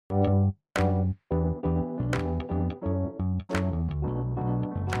Powered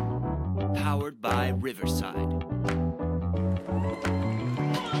by Riverside.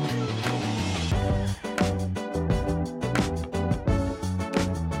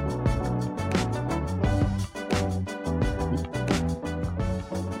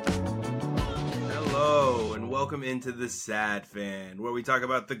 Hello, and welcome into The Sad Fan, where we talk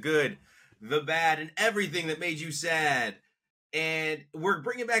about the good, the bad, and everything that made you sad. And we're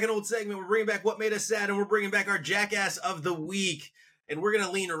bringing back an old segment. We're bringing back What Made Us Sad, and we're bringing back our Jackass of the Week. And we're going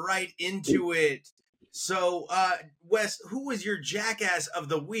to lean right into it. So, Wes, who was your Jackass of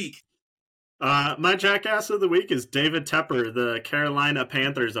the Week? My Jackass of the Week is David Tepper, the Carolina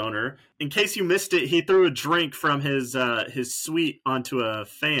Panthers owner. In case you missed it, he threw a drink from his suite onto a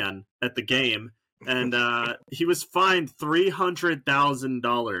fan at the game. And he was fined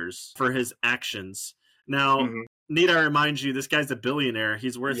 $300,000 for his actions. Now, need I remind you, this guy's a billionaire.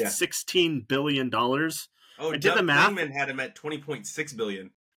 He's worth $16 billion. Oh, Doug Klingman had him at $20.6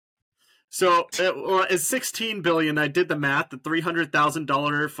 billion. So, it's $16 billion. I did the math. The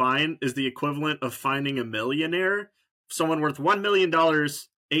 $300,000 fine is the equivalent of fining a millionaire. Someone worth $1 million,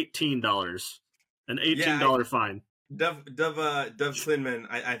 $18. An $18 fine. Doug Klingman,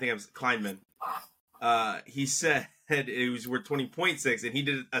 I think it was Kleinman. He said it was worth 20.6, and he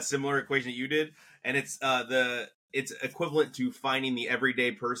did a similar equation that you did, and it's equivalent to fining the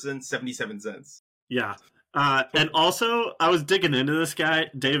everyday person 77 cents. Yeah. And also, I was digging into this guy,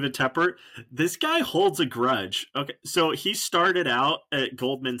 David Tepper. This guy holds a grudge. Okay, so he started out at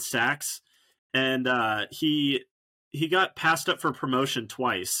Goldman Sachs, and he got passed up for promotion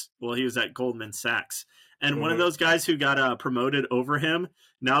twice while he was at Goldman Sachs. And one of those guys who got promoted over him,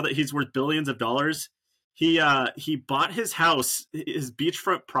 now that he's worth billions of dollars, he bought his house, his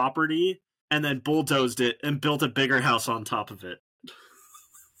beachfront property, and then bulldozed it and built a bigger house on top of it.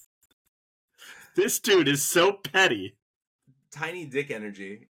 This dude is so petty. Tiny dick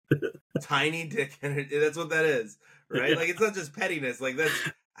energy. Tiny dick energy. That's what that is, right? Yeah. Like, it's not just pettiness. Like, that's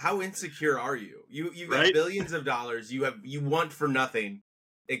how insecure are you? You've got billions of dollars. You want for nothing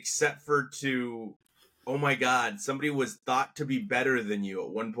except for to, oh my God, somebody was thought to be better than you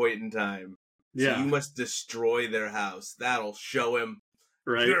at one point in time. Yeah. So you must destroy their house. That'll show him.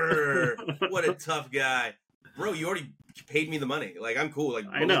 Right. Grr, what a tough guy. Bro, you already paid me the money. Like, I'm cool. Like,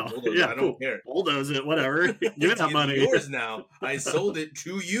 I know. Yeah, I don't care. Bulldoze it, whatever. Give me that money. It's yours now. I sold it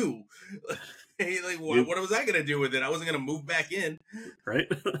to you. Hey, like, what was I going to do with it? I wasn't going to move back in. Right.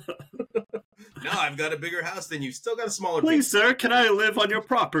 Now I've got a bigger house than you. Still got a smaller Please, sir, can I live on your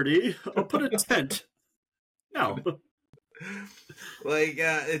property? I'll put a tent. No. Like,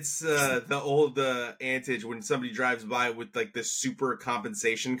 it's the old adage when somebody drives by with, like, this super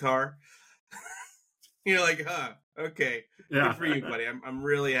compensation car. You're like, huh, okay. Yeah. Good for you, buddy. I'm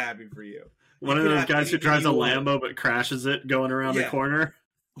really happy for you. One of those guys who drives a Lambo but crashes it going around the corner.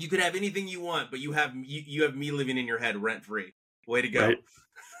 You could have anything you want, but you have me living in your head rent-free. Way to go. Right.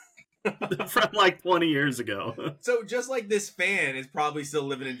 From like 20 years ago. So just like this fan is probably still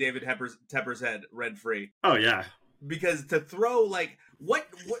living in David Tepper's head rent-free. Oh, yeah. Because to throw, like, what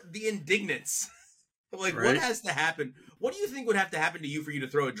the indignance, like, what has to happen? What do you think would have to happen to you for you to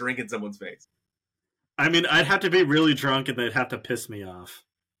throw a drink in someone's face? I mean, I'd have to be really drunk and they'd have to piss me off.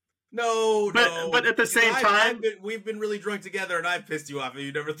 No. But at the same time... we've been really drunk together and I've pissed you off and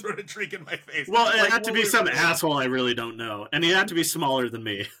you've never thrown a drink in my face. Well, it had to be some asshole I really don't know. And he had to be smaller than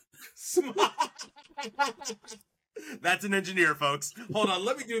me. Small. That's an engineer, folks. Hold on,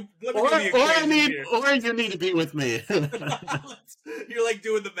 let me give you a or you need to be with me. You're like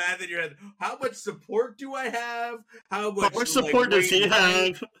doing the math in your head. How much support do I have? How much support does he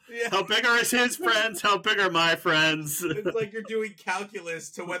have? Yeah. How big are his friends? How big are my friends? It's like you're doing calculus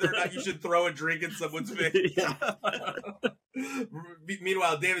to whether or not you should throw a drink in someone's face. Yeah.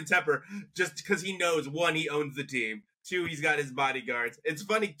 Meanwhile, David Tepper, just because he knows, one, he owns the team. Two, he's got his bodyguards. It's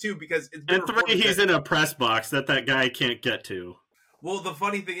funny, too, because... And three, he's in a press box that guy can't get to. Well, the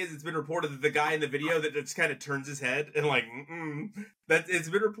funny thing is, it's been reported that the guy in the video that just kind of turns his head and like, it's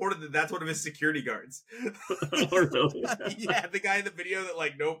been reported that that's one of his security guards. Oh, really? Yeah, the guy in the video that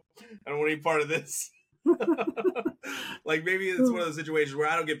like, nope, I don't want any part of this. Like, maybe it's one of those situations where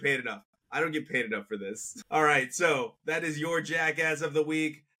I don't get paid enough. I don't get paid enough for this. All right, so that is your Jackass of the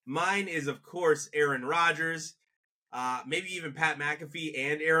Week. Mine is, of course, Aaron Rodgers. Maybe even Pat McAfee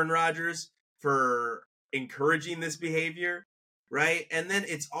and Aaron Rodgers for encouraging this behavior, right? And then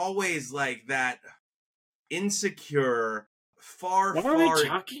it's always like that insecure, far... Why are we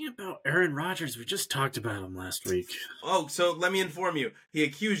talking about Aaron Rodgers? We just talked about him last week. Oh, so let me inform you. He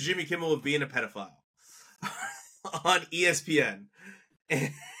accused Jimmy Kimmel of being a pedophile on ESPN.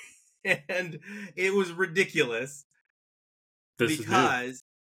 And and it was ridiculous This is new. because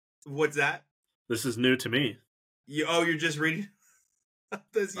what's that? This is new to me. You're just reading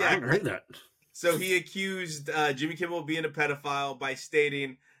this? I Yeah. haven't heard that. So he accused Jimmy Kimmel of being a pedophile by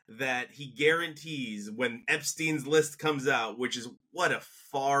stating that he guarantees when Epstein's list comes out, which is what a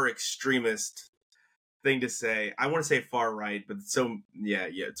far extremist thing to say. I want to say far right, but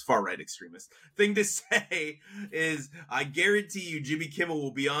it's far right extremist thing to say is I guarantee you Jimmy Kimmel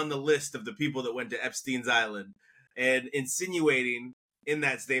will be on the list of the people that went to Epstein's Island, and insinuating in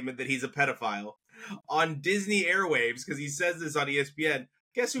that statement that he's a pedophile on Disney airwaves, because he says this on ESPN.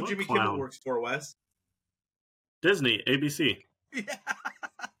 Guess who What Jimmy clown? Kimmel works for, Wes? Disney, ABC. Yeah.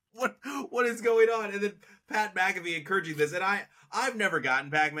 What is going on? And then Pat McAfee encouraging this, and I've never gotten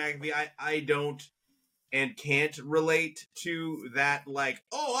Pat McAfee. I don't and can't relate to that. Like,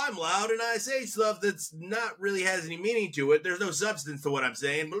 oh, I'm loud and I say stuff that's not really has any meaning to it. There's no substance to what I'm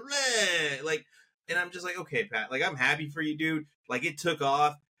saying, but like, and I'm just like, okay, Pat. Like, I'm happy for you, dude. Like, it took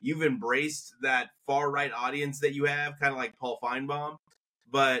off. You've embraced that far right audience that you have, kind of like Paul Feinbaum,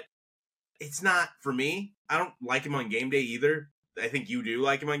 but it's not for me. I don't like him on game day either. I think you do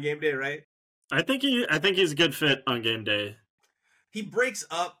like him on game day, right? I think he's a good fit on game day. He breaks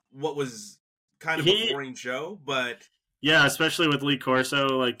up what was kind of a boring show, but yeah, especially with Lee Corso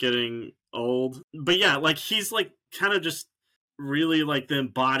like getting old. But yeah, like he's like kind of just really like the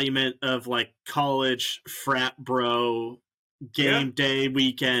embodiment of like college frat bro game day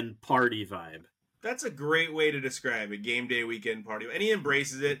weekend party vibe. That's a great way to describe it. Game day weekend party. And he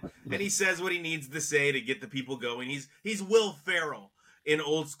embraces it, and he says what he needs to say to get the people going. He's Will Ferrell in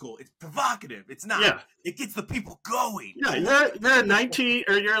Old School. It's provocative. It's not. Yeah. It gets the people going. Yeah, you're 19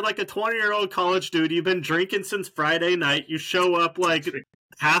 or you're like a 20-year-old college dude. You've been drinking since Friday night. You show up like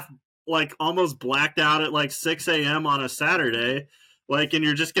almost blacked out at like 6 a.m. on a Saturday, like, and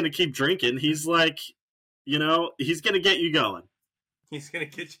you're just gonna keep drinking. He's like, he's gonna get you going. He's gonna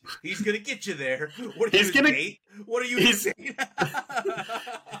get you. He's gonna get you there. What are you gonna date? What are you saying?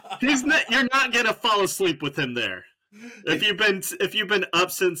 You're not gonna fall asleep with him there. If you've been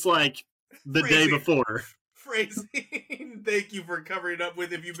up since like the day before. Phrasing. Thank you for covering up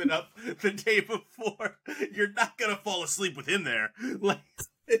with if you've been up the day before. You're not gonna fall asleep with him there. Like,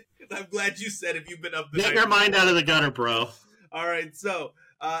 I'm glad you said if you've been up. Get your mind out of the gutter, bro. All right, so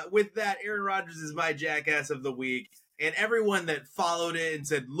with that, Aaron Rodgers is my jackass of the week. And everyone that followed it and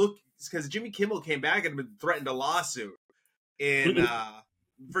said, look, because Jimmy Kimmel came back and threatened a lawsuit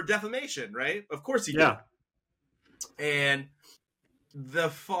for defamation, right? Of course he did. And the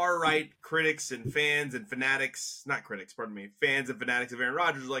far-right critics and fans and fanatics, not critics, pardon me, fans and fanatics of Aaron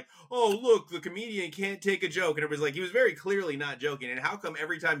Rodgers are like, oh, look, the comedian can't take a joke. And everybody's like, he was very clearly not joking. And how come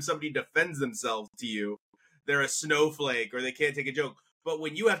every time somebody defends themselves to you, they're a snowflake or they can't take a joke? But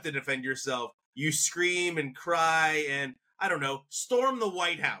when you have to defend yourself, you scream and cry and, I don't know, storm the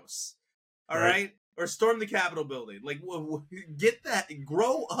White House, all right? Or storm the Capitol building. Like, get that,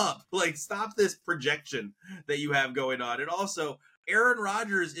 grow up. Like, stop this projection that you have going on. And also, Aaron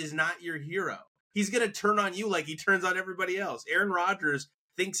Rodgers is not your hero. He's going to turn on you like he turns on everybody else. Aaron Rodgers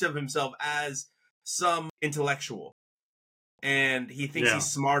thinks of himself as some intellectual. And he thinks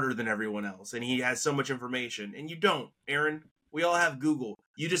he's smarter than everyone else. And he has so much information. And you don't, Aaron. We all have Google.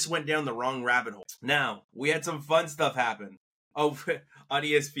 You just went down the wrong rabbit hole. Now, we had some fun stuff happen. Oh, on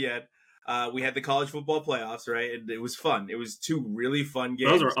ESPN, we had the college football playoffs, right? And it was fun. It was 2 really fun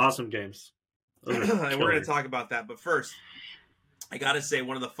games. Those were awesome games. And we're going to talk about that. But first, I got to say,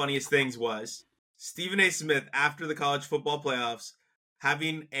 one of the funniest things was Stephen A. Smith, after the college football playoffs,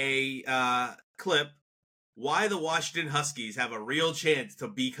 having a clip, why the Washington Huskies have a real chance to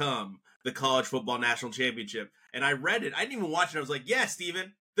become the college football national championship. And I read it. I didn't even watch it. I was like, yeah,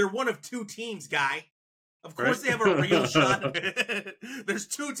 Steven, they're one of 2 teams, guy. Of course they have a real shot of it. There's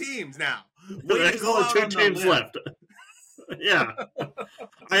 2 teams now. There's only 2 teams left. Yeah.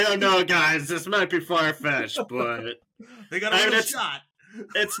 I don't know, guys. This might be far-fetched, but... They got a real shot.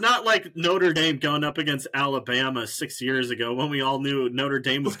 It's not like Notre Dame going up against Alabama 6 years ago when we all knew Notre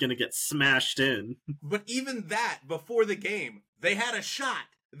Dame was going to get smashed in. But even that, before the game, they had a shot.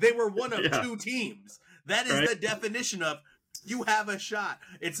 They were one of 2 teams. That is the definition of you have a shot.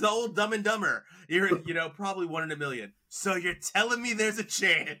 It's the old Dumb and Dumber. You're, probably 1 in a million. So you're telling me there's a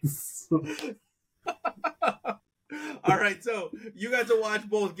chance. All right, so you got to watch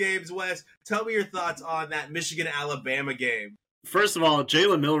both games, Wes. Tell me your thoughts on that Michigan-Alabama game. First of all,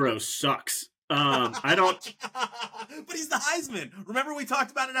 Jalen Milroe sucks. I don't... But he's the Heisman. Remember we talked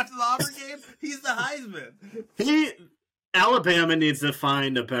about it after the Auburn game? He's the Heisman. Alabama needs to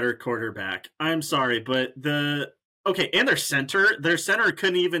find a better quarterback. I'm sorry, but the Okay, and their center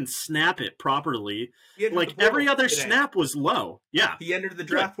couldn't even snap it properly. He entered the Like, portal every other today. snap was low. Yeah. He entered the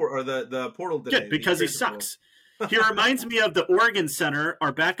draft or the portal today. Good, because he sucks. He reminds me of the Oregon center,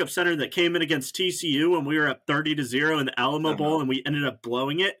 our backup center that came in against TCU when we were up 30-0 in the Alamo Bowl, and we ended up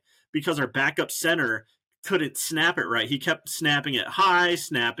blowing it because our backup center couldn't snap it right. He kept snapping it high,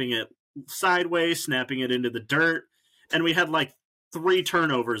 snapping it sideways, snapping it into the dirt, and we had like 3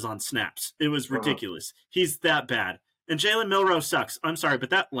 turnovers on snaps. It was ridiculous. He's that bad. And Jalen Milroe sucks. I'm sorry, but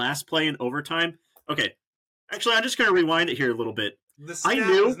that last play in overtime, okay. Actually, I'm just going to rewind it here a little bit. The snap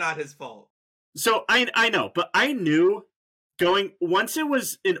was not his fault. So I know, but I knew once it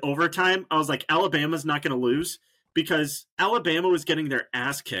was in overtime, I was like, Alabama's not going to lose because Alabama was getting their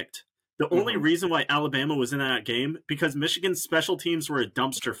ass kicked. The only reason why Alabama was in that game, because Michigan's special teams were a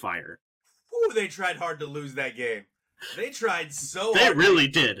dumpster fire. Ooh, they tried hard to lose that game. They tried so They hard. really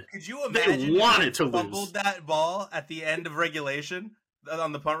did. Could you imagine they wanted to fumbled lose that ball at the end of regulation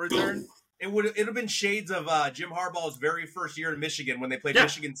on the punt return? It would have been shades of Jim Harbaugh's very first year in Michigan when they played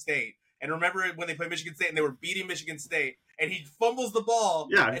Michigan State. And remember when they played Michigan State and they were beating Michigan State and he fumbles the ball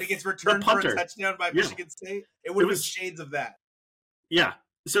and it gets returned for a touchdown by Michigan State? It would have been shades of that. Yeah.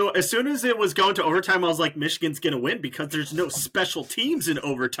 So as soon as it was going to overtime, I was like, Michigan's going to win because there's no special teams in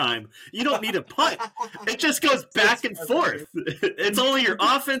overtime. You don't need a punt. It just goes back and forth. It's only your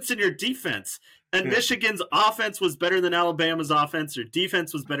offense and your defense. And Michigan's offense was better than Alabama's offense. Their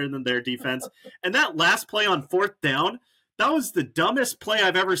defense was better than their defense. And that last play on 4th down, that was the dumbest play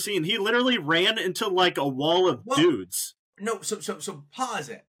I've ever seen. He literally ran into like a wall of dudes. No, so pause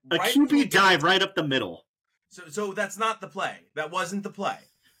it. A QB dive right up the middle. So that's not the play. That wasn't the play.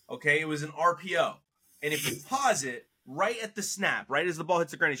 Okay, it was an RPO. And if you pause it right at the snap, right as the ball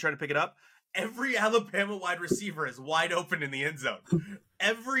hits the ground, he's trying to pick it up, every Alabama wide receiver is wide open in the end zone.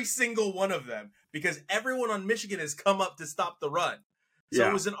 Every single one of them, because everyone on Michigan has come up to stop the run. So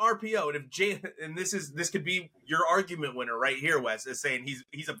it was an RPO, and if this could be your argument winner right here, Wes, is saying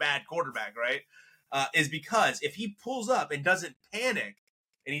he's a bad quarterback, right? Is because if he pulls up and doesn't panic,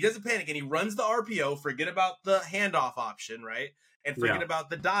 and he runs the RPO, forget about the handoff option, right? And forget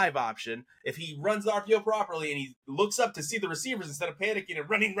about the dive option. If he runs the RPO properly and he looks up to see the receivers instead of panicking and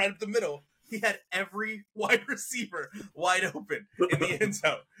running right up the middle, he had every wide receiver wide open in the end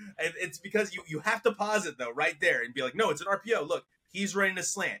zone. And it's because you have to pause it, though, right there and be like, no, it's an RPO. Look, he's running a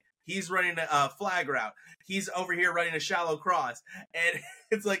slant. He's running a flag route. He's over here running a shallow cross. And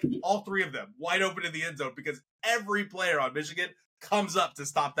it's like all 3 of them wide open in the end zone because every player on Michigan comes up to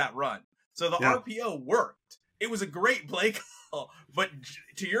stop that run. So the RPO worked. It was a great play call. But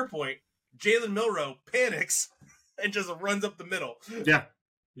to your point, Jalen Milroe panics and just runs up the middle. Yeah.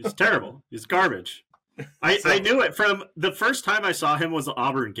 He's terrible. He's garbage. I knew it from the first time I saw him was the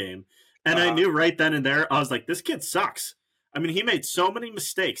Auburn game. And I knew right then and there, I was like, this kid sucks. I mean, he made so many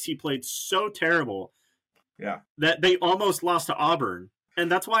mistakes. He played so terrible that they almost lost to Auburn.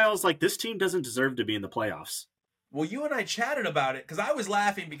 And that's why I was like, this team doesn't deserve to be in the playoffs. Well, you and I chatted about it because I was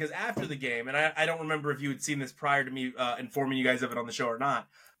laughing because after the game, and I don't remember if you had seen this prior to me informing you guys of it on the show or not,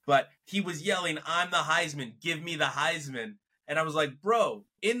 but he was yelling, I'm the Heisman, give me the Heisman. And I was like, bro,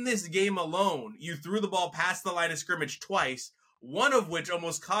 in this game alone, you threw the ball past the line of scrimmage twice, one of which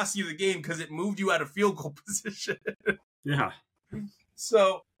almost cost you the game because it moved you out of field goal position. Yeah.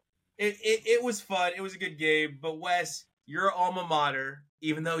 So it was fun. It was a good game. But Wes, your alma mater,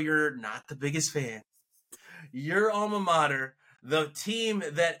 even though you're not the biggest fan, your alma mater, the team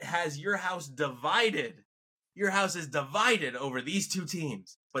that has your house divided, your house is divided over these 2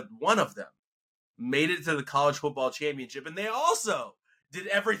 teams, but one of them made it to the college football championship, and they also did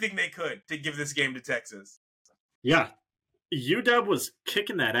everything they could to give this game to Texas. Yeah. UW was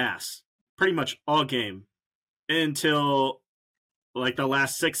kicking that ass pretty much all game until like the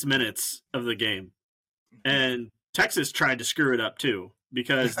last 6 minutes of the game. And Texas tried to screw it up too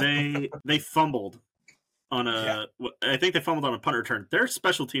because they fumbled on I think they fumbled on a punt return. Their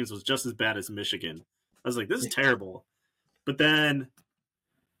special teams was just as bad as Michigan. I was like, this is terrible. But then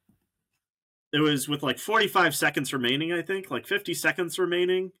it was with like 45 seconds remaining, I think, like 50 seconds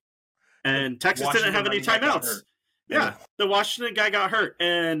remaining. And Texas didn't have any timeouts. Yeah, the Washington guy got hurt.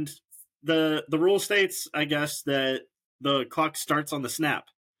 And the rule states, I guess, that the clock starts on the snap.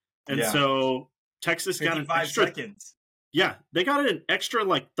 And so Texas got an extra seconds. Yeah, they got an extra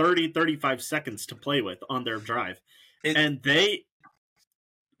like 30, 35 seconds to play with on their drive. And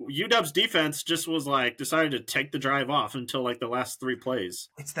UW's defense just was like decided to take the drive off until like the last 3 plays.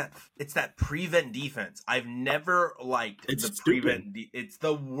 It's that prevent defense. I've never liked the prevent. It's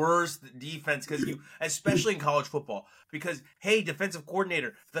the worst defense because especially in college football, because hey, defensive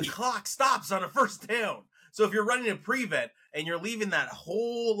coordinator, the clock stops on a first down. So if you're running a prevent and you're leaving that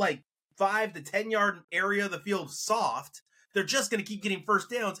whole like 5 to 10 yard area of the field soft, they're just going to keep getting first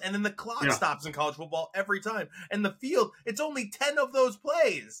downs, and then the clock stops in college football every time. And the field, it's only 10 of those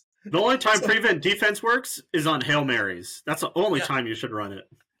plays. The only time prevent defense works is on Hail Marys. That's the only time you should run it.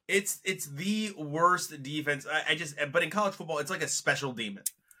 It's the worst defense. But in college football, it's like a special demon.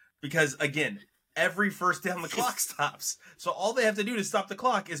 Because, again, every first down the clock stops. So all they have to do to stop the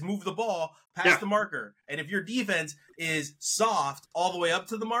clock is move the ball past the marker. And if your defense is soft all the way up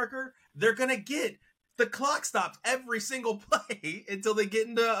to the marker, they're going to get the clock stopped every single play until they get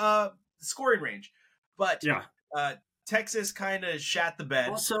into scoring range. But Texas kind of shat the bed.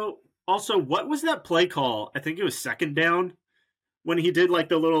 Also, what was that play call? I think it was second down when he did like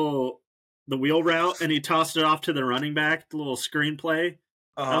the wheel route and he tossed it off to the running back, the little screen play.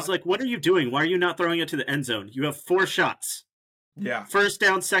 I was like, what are you doing? Why are you not throwing it to the end zone? You have 4 shots. Yeah. First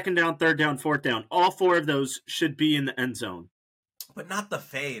down, second down, third down, fourth down. All 4 of those should be in the end zone. But not the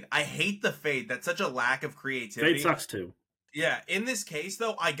fade. I hate the fade. That's such a lack of creativity. Fade sucks too. Yeah. In this case,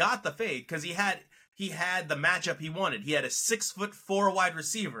 though, I got the fade because he had the matchup he wanted. He had a 6'4" wide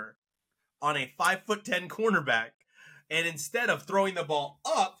receiver on a 5'10" cornerback, and instead of throwing the ball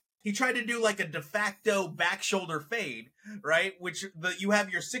up, he tried to do like a de facto back shoulder fade, right? Which you have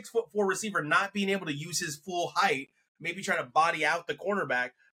your 6'4" receiver not being able to use his full height, maybe trying to body out the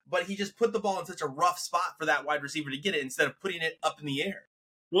cornerback. But he just put the ball in such a rough spot for that wide receiver to get it instead of putting it up in the air.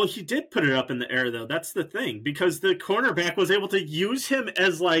 Well, he did put it up in the air, though. That's the thing, because the cornerback was able to use him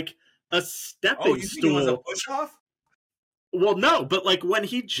as like a stepping you stool. Think it was a push off? Well, no, but like when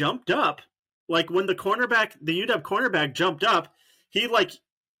he jumped up, like when the UW cornerback jumped up, he like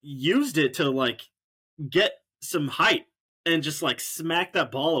used it to like get some height and just like smack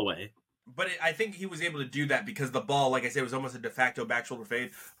that ball away. But I think he was able to do that because the ball, like I said, was almost a de facto back shoulder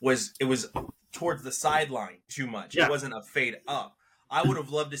fade. It was towards the sideline too much. Yeah. It wasn't a fade up. I would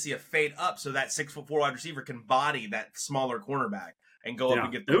have loved to see a fade up so that 6'4" wide receiver can body that smaller cornerback and go up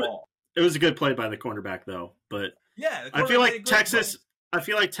and get the ball. It was a good play by the cornerback, though. But I feel like Texas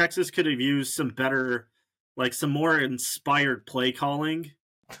could have used some better, like some more inspired play calling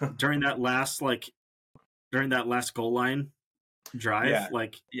during that last goal line drive.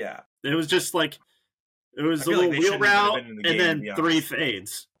 It was just like it was a little wheel route and then 3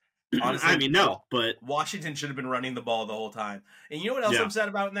 fades. Honestly, I mean, no, but Washington should have been running the ball the whole time. And you know what else I'm sad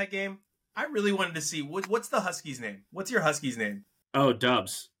about in that game? I really wanted to see what's the Huskies' name? What's your Huskies' name? Oh,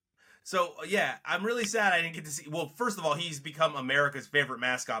 Dubs. So, I'm really sad I didn't get to see... Well, first of all, he's become America's favorite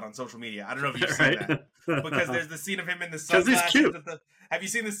mascot on social media. I don't know if you've seen that. Because there's the scene of him in the sunglasses. He's cute. Have you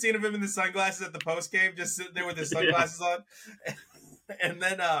seen the scene of him in the sunglasses at the post-game? Just sitting there with his sunglasses on? And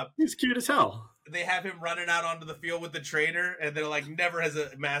then... he's cute as hell. They have him running out onto the field with the trainer, and they're like, never has a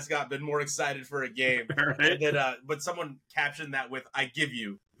mascot been more excited for a game. Right. And then, but someone captioned that with, I give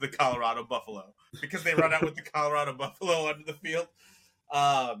you the Colorado Buffalo. Because they run out with the Colorado Buffalo onto the field.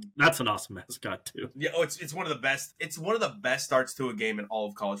 That's an awesome mascot too. Yeah, it's one of the best. It's one of the best starts to a game in all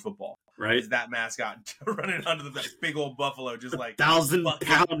of college football. Right, is that mascot running under the big old buffalo, just like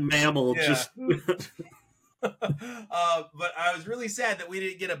 1,000-pound mammal. Yeah. Just. But I was really sad that we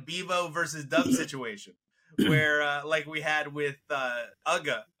didn't get a Bevo versus Dub situation where, like we had with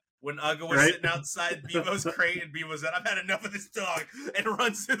Uga. When Uga was sitting outside Bevo's crate and Bevo said, "I've had enough of this dog," and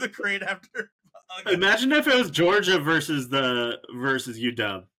runs through the crate after. Imagine if it was Georgia versus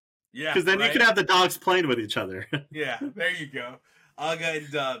UW. Yeah, because then you could have the dogs playing with each other. Yeah, there you go. Uga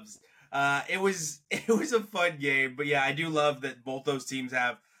and Dubs. It was a fun game, but yeah, I do love that both those teams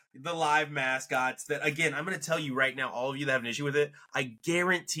have the live mascots. That again, I'm going to tell you right now, all of you that have an issue with it, I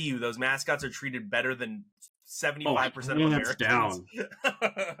guarantee you those mascots are treated better than 75% of Americans. Down.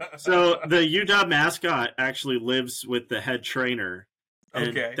 So the UW mascot actually lives with the head trainer.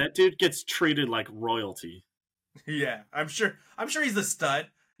 And that dude gets treated like royalty. Yeah, I'm sure he's the stud.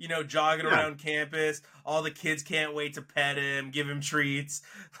 You know, jogging around campus. All the kids can't wait to pet him, give him treats.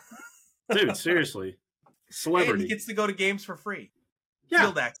 Dude, seriously. Celebrity. And he gets to go to games for free. Yeah.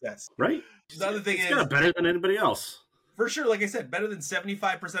 Field access. Right. The other thing is better than anybody else. For sure, like I said, better than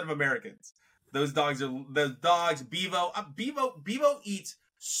 75% of Americans. Those dogs, Bevo. Bevo eats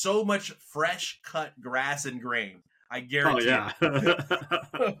so much fresh cut grass and grain. I guarantee. Oh,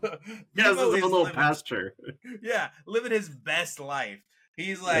 yeah. This is a little pasture. Yeah, living his best life.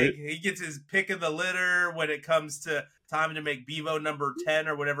 He's like, he gets his pick of the litter when it comes to time to make Bevo number 10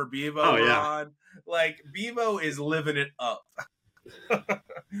 or whatever Bevo we're on. Like, Bevo is living it up.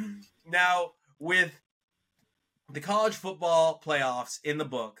 Now, with the college football playoffs in the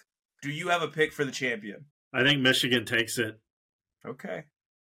book, do you have a pick for the champion? I think Michigan takes it. Okay.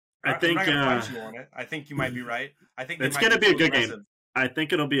 I think I'm not gonna fight you on it. I think you might be right. I think it's going to be a good game. I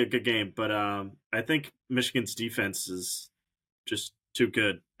think it'll be a good game, but I think Michigan's defense is just too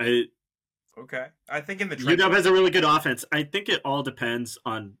good. Okay, I think in the UW has a really good offense. I think it all depends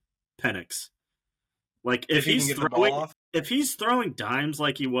on Penix. Like if he's throwing dimes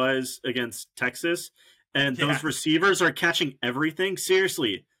like he was against Texas, and those receivers are catching everything.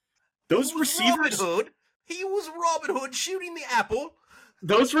 Seriously, those receivers. He was Robin Hood shooting the apple.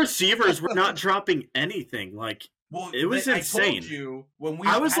 Those receivers were not dropping anything. Like it was insane. I told you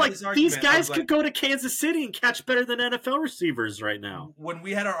I was like, these guys could go to Kansas City and catch better than NFL receivers right now. When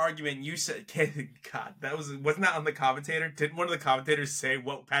we had our argument, you said, "God, wasn't that on the commentator? Didn't one of the commentators say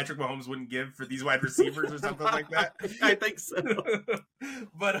what Patrick Mahomes wouldn't give for these wide receivers or something like that?" I think so.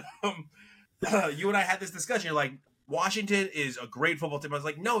 But you and I had this discussion. You're like, Washington is a great football team. I was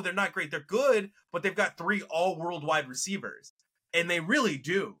like, no, they're not great. They're good, but they've got 3 all-world wide receivers, and they really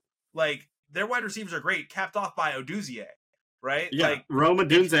do. Like, their wide receivers are great, capped off by Oduzier, right? Yeah, like, Rome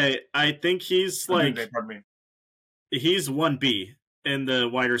Odunze, I think he's like, he's 1B in the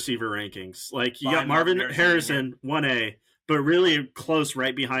wide receiver rankings. Like, you got Marvin Harrison, 1A, but really close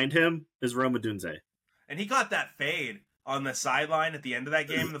right behind him is Rome Odunze. And he got that fade on the sideline at the end of that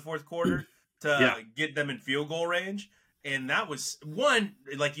game in the fourth quarter to get them in field goal range. And that was one,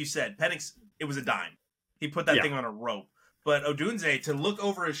 like you said, Penix, it was a dime. He put that thing on a rope. But Odunze, to look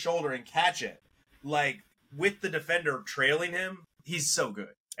over his shoulder and catch it, like, with the defender trailing him, he's so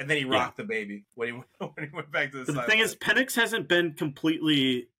good. And then he rocked the baby when he went back to the sideline. The thing is, Penix hasn't been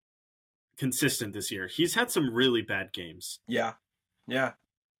completely consistent this year. He's had some really bad games. Yeah. Yeah.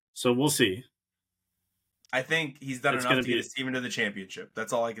 So we'll see. I think he's done enough to get his team into the championship.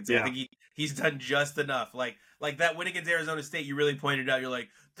 That's all I can say. I think he's done just enough. Like that win against Arizona State, you really pointed out. You're like,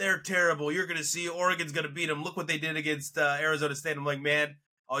 they're terrible. You're going to see Oregon's going to beat them. Look what they did against Arizona State. I'm like, man,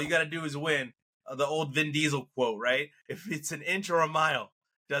 all you got to do is win. The old Vin Diesel quote, right? If it's an inch or a mile,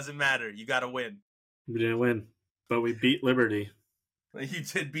 doesn't matter. You got to win. We didn't win, but we beat Liberty. You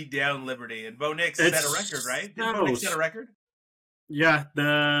did beat down Liberty. And Bo Nix set a record, right? Did Bo Nix set a record? Yeah,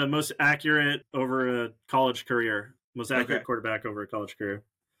 the most accurate over a college career. Most accurate quarterback over a college career.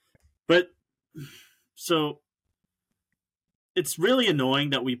 But, so, it's really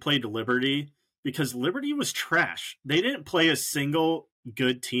annoying that we played Liberty because Liberty was trash. They didn't play a single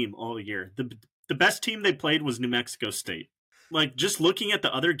good team all year. The best team they played was New Mexico State. Like, just looking at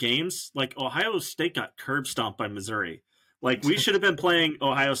the other games, like, Ohio State got curb stomped by Missouri. Like, we should have been playing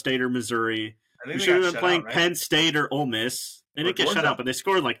Ohio State or Missouri. We should have been playing Penn State or Ole Miss. They didn't get shut out, but they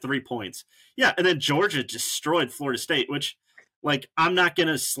scored like 3 points. Yeah, and then Georgia destroyed Florida State, which, like, I'm not going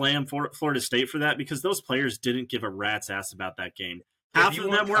to slam Florida State for that because those players didn't give a rat's ass about that game. Half of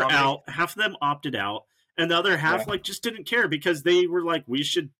them were out, half of them opted out, and the other half, like, just didn't care because they were like, we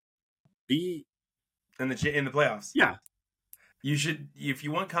should be in the playoffs. Yeah. You should, if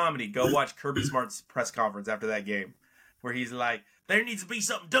you want comedy, go watch Kirby Smart's press conference after that game where he's like, there needs to be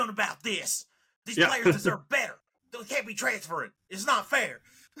something done about this. These players deserve better. They can't be transferring. It's not fair.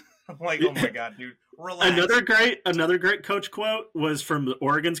 I'm like, oh my god, dude, relax. Another great coach quote was from the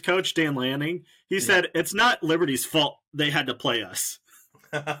Oregon's coach Dan Lanning. He said, "It's not Liberty's fault they had to play us."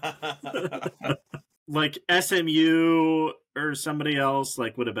 Like SMU or somebody else,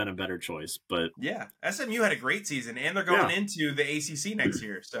 like, would have been a better choice. But yeah, SMU had a great season, and they're going into the ACC next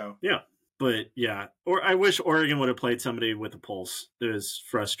year. So or I wish Oregon would have played somebody with a pulse. It was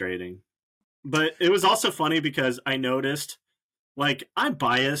frustrating. But it was also funny because I noticed, like, I'm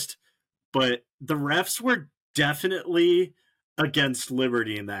biased, but the refs were definitely against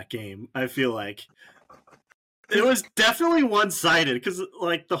Liberty in that game, I feel like. It was definitely one-sided because,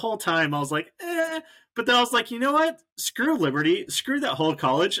 like, the whole time I was like, but then I was like, you know what? Screw Liberty. Screw that whole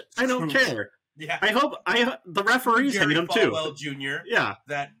college. I don't care. Yeah. I hope the referees hate them too. Falwell Jr. Yeah.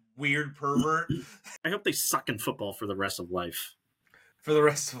 That weird pervert. I hope they suck in football for the rest of life. For the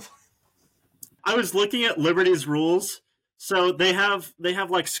rest of life. I was looking at Liberty's rules. So they have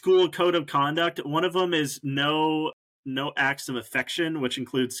like school code of conduct. One of them is no acts of affection, which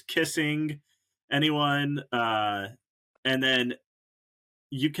includes kissing anyone. And then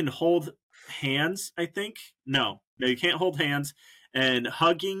you can hold hands, I think. No, you can't hold hands. And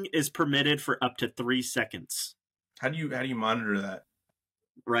hugging is permitted for up to 3 seconds. How do you monitor that?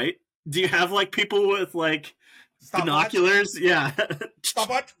 Right? Do you have like people with like binoculars? Yeah.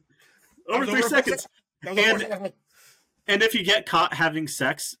 Stopwatch. Over 3 seconds. And if you get caught having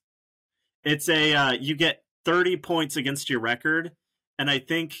sex, it's you get 30 points against your record. And I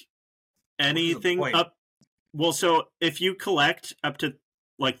think anything up. Well, so if you collect up to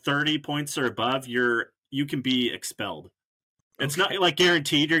like 30 points or above, you can be expelled. It's not like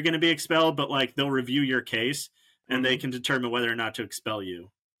guaranteed you're going to be expelled, but like they'll review your case and they can determine whether or not to expel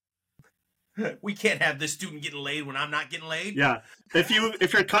you. We can't have this student getting laid when I'm not getting laid. Yeah, if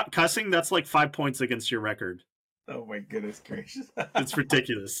you're cussing, that's like 5 points against your record. Oh my goodness gracious! It's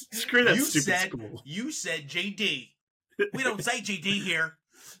ridiculous. Screw that stupid school. You said JD. We don't say JD here.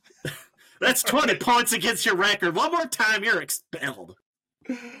 That's 20 points against your record. One more time, you're expelled.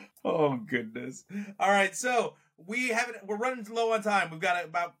 Oh goodness! All right, so we're running low on time. We've got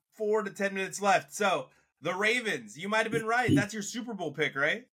about 4 to 10 minutes left. So the Ravens, you might have been right. That's your Super Bowl pick,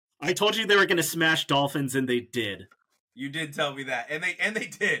 right? I told you they were going to smash Dolphins, and they did. You did tell me that, and they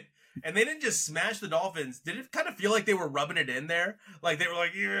did. And they didn't just smash the Dolphins. Did it kind of feel like they were rubbing it in there? Like they were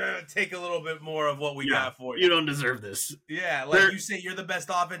like, yeah, take a little bit more of what we got for you. You don't deserve this. Yeah, like you say you're the best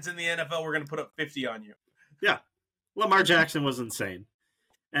offense in the NFL. We're going to put up 50 on you. Yeah. Lamar Jackson was insane.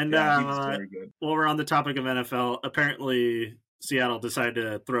 And he was very good. While we're on the topic of NFL, apparently Seattle decided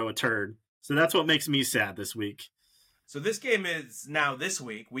to throw a turd. So that's what makes me sad this week. So this game is now this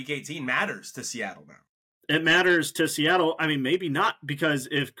week. Week 18 matters to Seattle now. It matters to Seattle. I mean, maybe not, because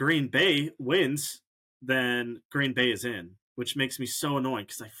if Green Bay wins, then Green Bay is in, which makes me so annoying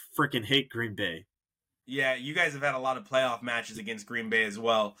because I freaking hate Green Bay. Yeah, you guys have had a lot of playoff matches against Green Bay as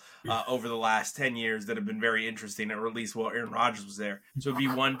well over the last 10 years that have been very interesting, or at least while Aaron Rodgers was there. So it'd be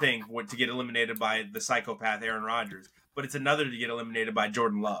one thing to get eliminated by the psychopath Aaron Rodgers, but it's another to get eliminated by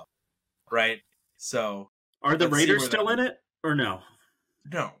Jordan Love, right? So are the Raiders still in it or no?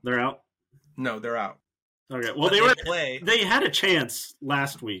 No. They're out? No, they're out. Okay, well, they had a chance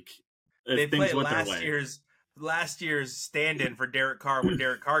last week. They played last year's stand-in for Derek Carr when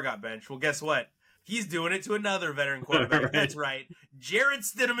Derek Carr got benched. Well, guess what? He's doing it to another veteran quarterback. Right. That's right. Jarrett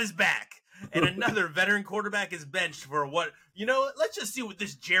Stidham is back, and another veteran quarterback is benched for what? You know, let's just see what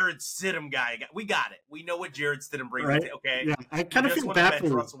this Jarrett Stidham guy got. We got it. We know what Jarrett Stidham brings. Right? Okay. Yeah, I kind of feel bad for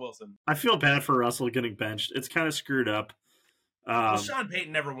Russell Wilson. I feel bad for Russell getting benched. It's kind of screwed up. Well, Sean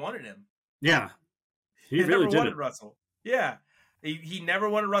Payton never wanted him. Yeah. He really never wanted Russell. Yeah. He never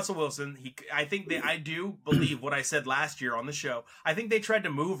wanted Russell Wilson. I do believe what I said last year on the show. I think they tried to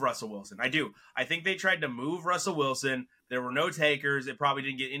move Russell Wilson. I do. I think they tried to move Russell Wilson. There were no takers. It probably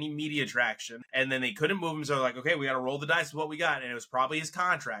didn't get any media traction. And then they couldn't move him. So they're like, okay, we got to roll the dice with what we got. And it was probably his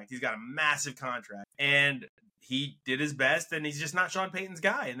contract. He's got a massive contract. And he did his best. And he's just not Sean Payton's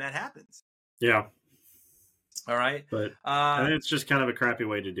guy. And that happens. Yeah. All right. But I think it's just kind of a crappy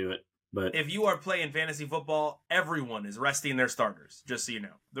way to do it. But if you are playing fantasy football, everyone is resting their starters, just so you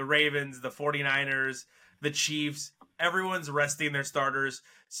know. The Ravens, the 49ers, the Chiefs, everyone's resting their starters.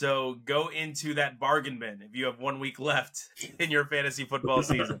 So go into that bargain bin if you have 1 week left in your fantasy football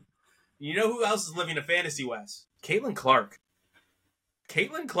season. You know who else is living a fantasy, Wes? Caitlin Clark.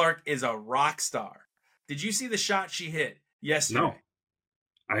 Caitlin Clark is a rock star. Did you see the shot she hit yesterday? No,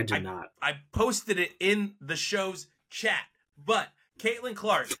 I did not. I posted it in the show's chat, but Caitlin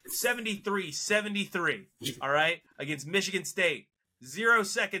Clark, 73-73, all right, against Michigan State. 0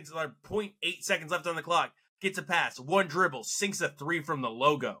 seconds, or 0.8 seconds left on the clock. Gets a pass, one dribble, sinks a three from the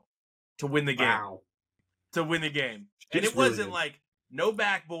logo to win the game. Wow. To win the game. And it wasn't like no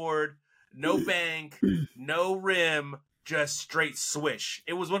backboard, no bank, no rim, just straight swish.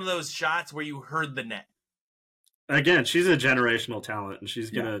 It was one of those shots where you heard the net. Again, she's a generational talent, and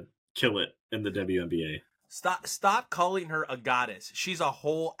she's going to kill it in the WNBA. Stop calling her a goddess. She's a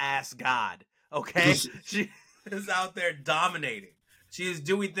whole ass god. Okay? She is out there dominating. She is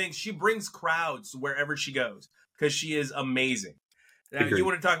doing things. She brings crowds wherever she goes because she is amazing. Now, you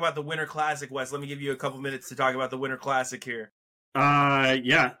want to talk about the Winter Classic, Wes? Let me give you a couple minutes to talk about the Winter Classic here.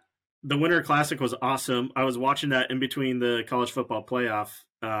 Yeah. The Winter Classic was awesome. I was watching that in between the college football playoff,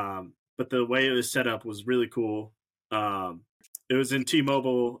 but the way it was set up was really cool. It was in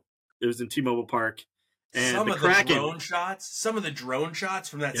T-Mobile. It was in T-Mobile Park. And some of the drone shots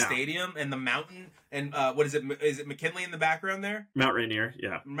from that stadium and the mountain and what is it? Is it McKinley in the background there? Mount Rainier,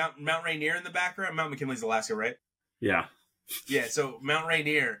 yeah. Mount Rainier in the background. Mount McKinley's Alaska, right? Yeah. Yeah. So Mount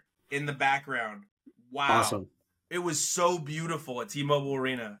Rainier in the background. Wow. Awesome. It was so beautiful at T-Mobile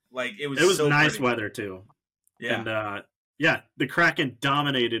Arena. Like it was so nice pretty. Weather too. Yeah. And the Kraken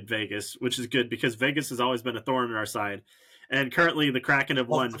dominated Vegas, which is good because Vegas has always been a thorn in our side. And currently the Kraken have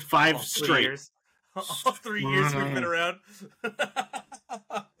won 5 straight. Years. All 3 years we've been around.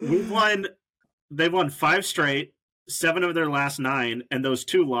 They've won 5 straight, 7 of their last 9, and those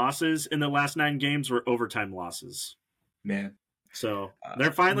 2 losses in the last 9 games were overtime losses. Man. So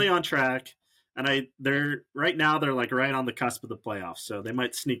they're finally on track, and they're right like right on the cusp of the playoffs, so they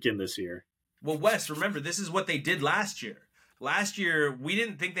might sneak in this year. Well, Wes, remember, this is what they did last year. Last year, we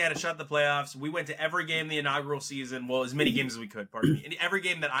didn't think they had a shot at the playoffs. We went to every game the inaugural season. Well, as many games as we could, pardon me. And every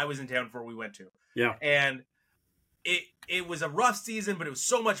game that I was in town for, we went to. Yeah. And it was a rough season, but it was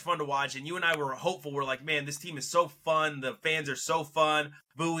so much fun to watch. And you and I were hopeful. We're like, man, this team is so fun. The fans are so fun.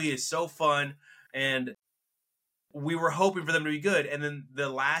 Bowie is so fun. And we were hoping for them to be good. And then the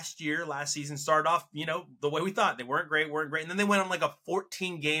last season started off, the way we thought. They weren't great. And then they went on like a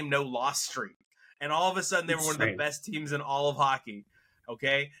 14-game no-loss streak. And all of a sudden, they were one of the best teams in all of hockey.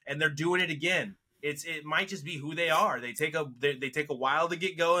 Okay? And they're doing it again. It might just be who they are. They take a while to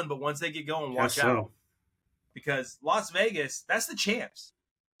get going, but once they get going, watch out. Because Las Vegas, that's the champs.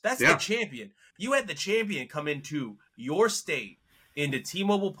 That's the champion. You had the champion come into your state, into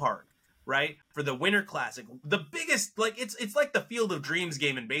T-Mobile Park, right? For the Winter Classic. The biggest, it's like the Field of Dreams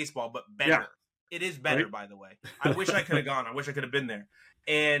game in baseball, but better. Yeah. It is better, by the way. I wish I could have gone. I wish I could have been there.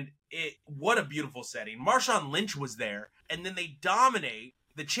 And what a beautiful setting. Marshawn Lynch was there, and then they dominate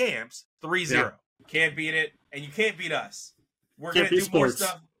the champs 3-0. Yeah. Can't beat it, and you can't beat us. We're going to do more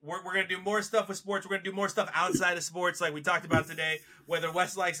stuff. We're going to do more stuff with sports. We're going to do more stuff outside of sports like we talked about today. Whether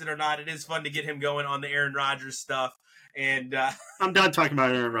Wes likes it or not, it is fun to get him going on the Aaron Rodgers stuff. And I'm done talking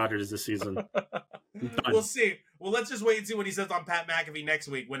about Aaron Rodgers this season. We'll see. Well, let's just wait and see what he says on Pat McAfee next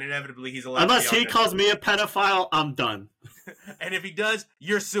week when inevitably he's allowed Unless he calls me a pedophile, I'm done. And if he does,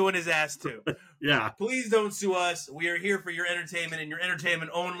 you're suing his ass too. Yeah. Please don't sue us. We are here for your entertainment and your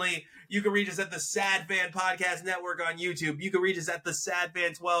entertainment only. You can reach us at the Sad Fan Podcast Network on YouTube. You can reach us at the Sad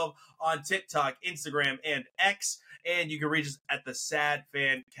Fan 12 on TikTok, Instagram, and X. And you can reach us at the Sad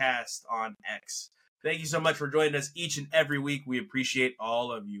Fan Cast on X. Thank you so much for joining us each and every week. We appreciate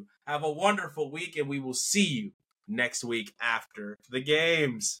all of you. Have a wonderful week, and we will see you next week after the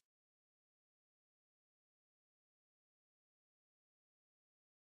games.